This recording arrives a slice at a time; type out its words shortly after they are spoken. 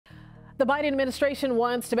The Biden administration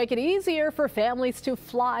wants to make it easier for families to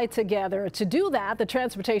fly together. To do that, the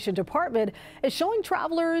Transportation Department is showing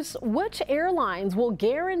travelers which airlines will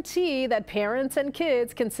guarantee that parents and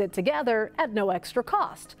kids can sit together at no extra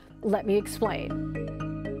cost. Let me explain.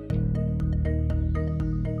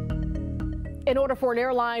 In order for an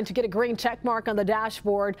airline to get a green check mark on the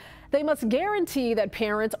dashboard, they must guarantee that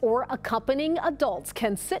parents or accompanying adults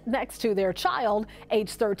can sit next to their child,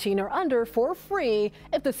 age 13 or under, for free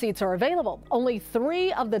if the seats are available. Only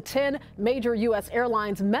 3 of the 10 major U.S.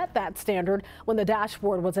 airlines met that standard when the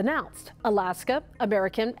dashboard was announced: Alaska,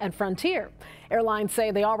 American, and Frontier. Airlines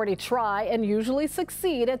say they already try and usually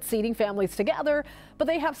succeed at seating families together, but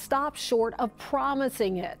they have stopped short of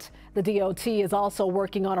promising it. The DOT is also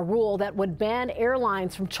working on a rule that would ban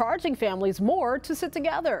airlines from charging families more to sit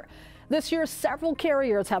together. This year, several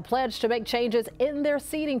carriers have pledged to make changes in their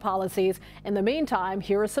seating policies. In the meantime,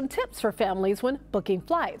 here are some tips for families when booking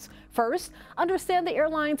flights. First, understand the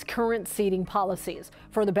airline's current seating policies.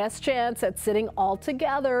 For the best chance at sitting all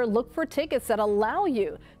together, look for tickets that allow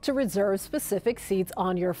you to reserve specific seats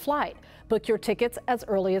on your flight. Book your tickets as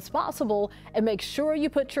early as possible and make sure you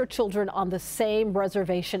put your children on the same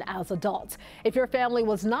reservation as adults. If your family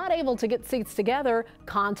was not able to get seats together,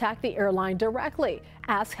 contact the airline directly.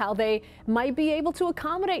 Ask how they might be able to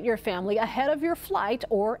accommodate your family ahead of your flight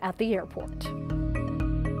or at the airport.